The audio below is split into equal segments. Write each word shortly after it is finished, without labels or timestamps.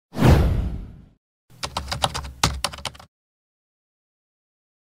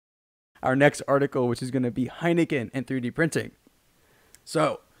our next article, which is going to be Heineken and 3D printing.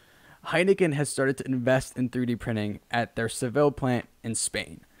 So, Heineken has started to invest in 3D printing at their Seville plant in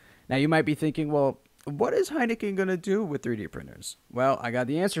Spain. Now, you might be thinking, well, what is Heineken going to do with 3D printers? Well, I got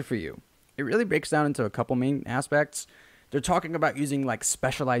the answer for you. It really breaks down into a couple main aspects. They're talking about using like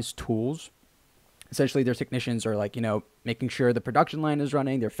specialized tools. Essentially, their technicians are like, making sure the production line is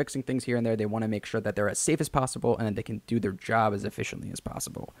running. They're fixing things here and there. They want to make sure that they're as safe as possible and that they can do their job as efficiently as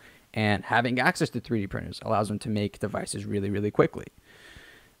possible. And having access to 3D printers allows them to make devices really, really quickly.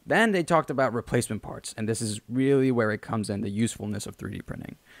 Then they talked about replacement parts, and this is really where it comes in, the usefulness of 3D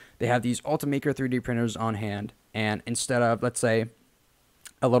printing. They have these ultimaker 3D printers on hand, and instead of, let's say,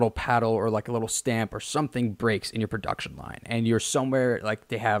 a little paddle or like a little stamp or something breaks in your production line, and you're somewhere, like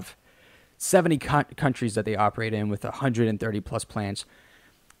they have 70 countries that they operate in with 130 plus plants,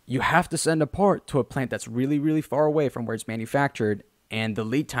 you have to send a part to a plant that's really, really far away from where it's manufactured, and the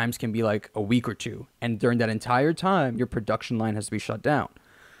lead times can be like a week or two. And during that entire time, your production line has to be shut down.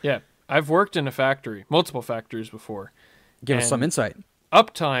 Yeah, I've worked in a factory, multiple factories before. Give us some insight.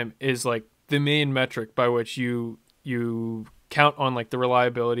 Uptime is like the main metric by which you count on like the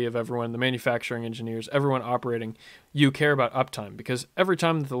reliability of everyone, the manufacturing engineers, everyone operating. You care about uptime because every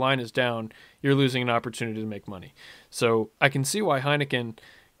time that the line is down, you're losing an opportunity to make money. So I can see why Heineken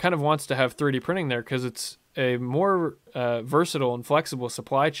kind of wants to have 3D printing there because it's a more versatile and flexible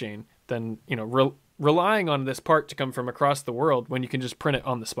supply chain than, relying on this part to come from across the world when you can just print it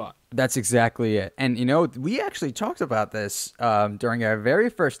on the spot. That's exactly it. And, we actually talked about this during our very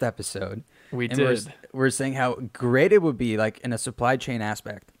first episode. We did. We're saying how great it would be, like in a supply chain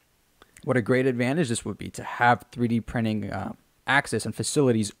aspect, what a great advantage this would be to have 3D printing access and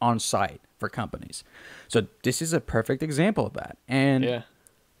facilities on site for companies. So this is a perfect example of that. And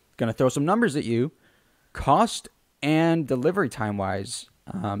going to throw some numbers at you. Cost and delivery time-wise,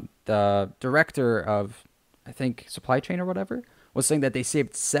 the director of, I think, supply chain or whatever, was saying that they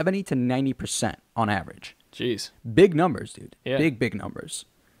saved 70 to 90% on average. Jeez. Big numbers, dude. Yeah. Big numbers.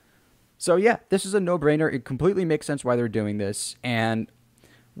 So, yeah, this is a no-brainer. It completely makes sense why they're doing this. And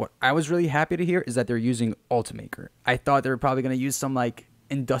what I was really happy to hear is that they're using Ultimaker. I thought they were probably going to use some, like,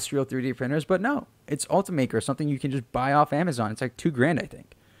 industrial 3D printers, but no. It's Ultimaker, something you can just buy off Amazon. It's like $2,000, I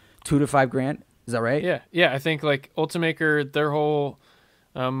think. $2,000 to $5,000. Is that right? Yeah. I think, like, Ultimaker, their whole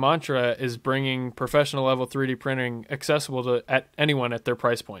mantra is bringing professional level 3D printing accessible to anyone at their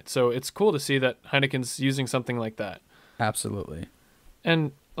price point. So it's cool to see that Heineken's using something like that. Absolutely.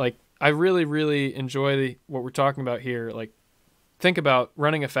 And like, I really, really enjoy what we're talking about here. Like, think about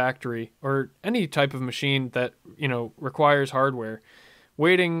running a factory or any type of machine that, requires hardware,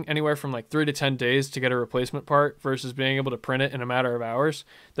 waiting anywhere from like 3 to 10 days to get a replacement part versus being able to print it in a matter of hours.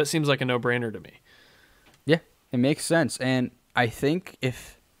 That seems like a no-brainer to me. Yeah, it makes sense. And I think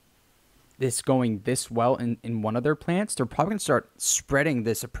if it's going this well in one of their plants, they're probably going to start spreading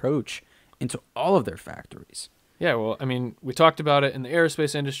this approach into all of their factories. Yeah, well, I mean, we talked about it in the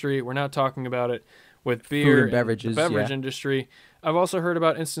aerospace industry. We're now talking about it with beer Food and beverages, the beverage industry. I've also heard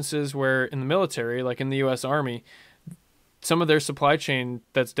about instances where in the military, like in the U.S. Army, some of their supply chain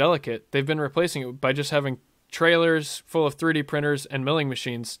that's delicate, they've been replacing it by just having trailers full of 3D printers and milling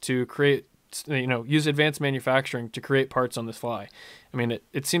machines to create, use advanced manufacturing to create parts on the fly. I mean,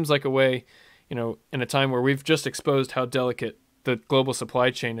 it seems like a way, in a time where we've just exposed how delicate the global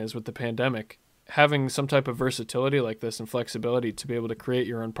supply chain is with the pandemic, having some type of versatility like this and flexibility to be able to create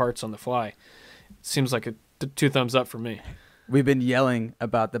your own parts on the fly seems like a 2 thumbs up for me. We've been yelling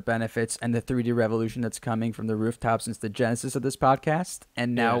about the benefits and the 3D revolution that's coming from the rooftop since the genesis of this podcast,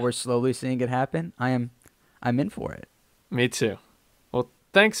 and now we're slowly seeing it happen. I'm in for it. Me too. Well,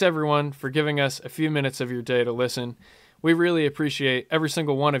 thanks everyone for giving us a few minutes of your day to listen. We really appreciate every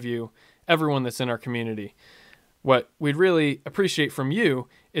single one of you, everyone that's in our community. What we'd really appreciate from you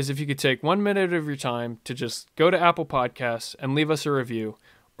is if you could take 1 minute of your time to just go to Apple Podcasts and leave us a review,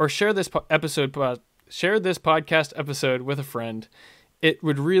 or share this podcast episode with a friend. It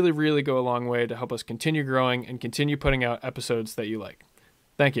would really, really go a long way to help us continue growing and continue putting out episodes that you like.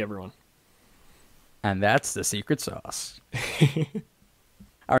 Thank you, everyone. And that's the secret sauce.